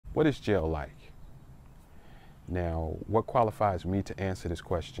What is jail like? Now, what qualifies me to answer this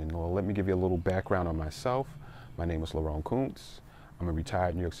question? Well, let me give you a little background on myself. My name is Lerone Kuntz. I'm a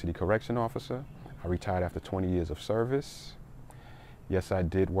retired New York City correction officer. I retired after 20 years of service. Yes, I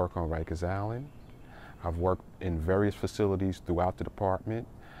did work on Rikers Island. I've worked in various facilities throughout the department.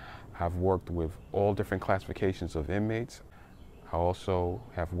 I've worked with all different classifications of inmates. I also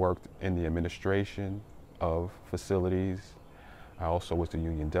have worked in the administration of facilities. I also was the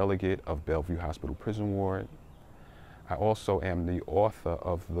union delegate of Bellevue Hospital Prison Ward. I also am the author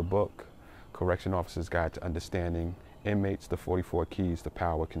of the book, Correction Officer's Guide to Understanding Inmates, the 44 Keys to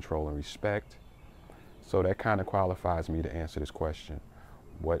Power, Control, and Respect. So that kind of qualifies me to answer this question.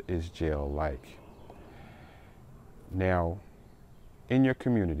 What is jail like? Now, in your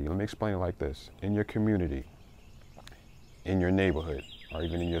community, let me explain it like this. In your community, in your neighborhood, or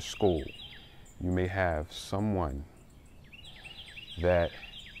even in your school, you may have someone that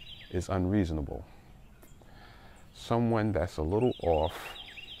is unreasonable, someone that's a little off,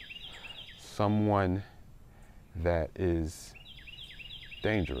 someone that is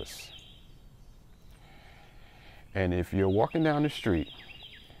dangerous. And if you're walking down the street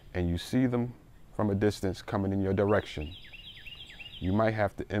and you see them from a distance coming in your direction, you might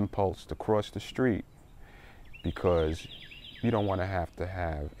have the impulse to cross the street because you don't want to have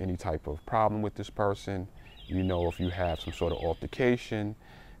any type of problem with this person. You know, if you have some sort of altercation,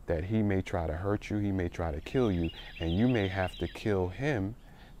 that he may try to hurt you, he may try to kill you, and you may have to kill him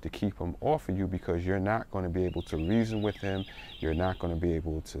to keep him off of you because you're not going to be able to reason with him, you're not going to be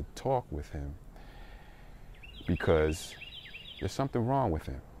able to talk with him because there's something wrong with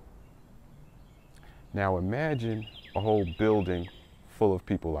him. Now imagine a whole building full of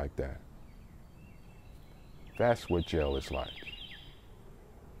people like that. That's what jail is like.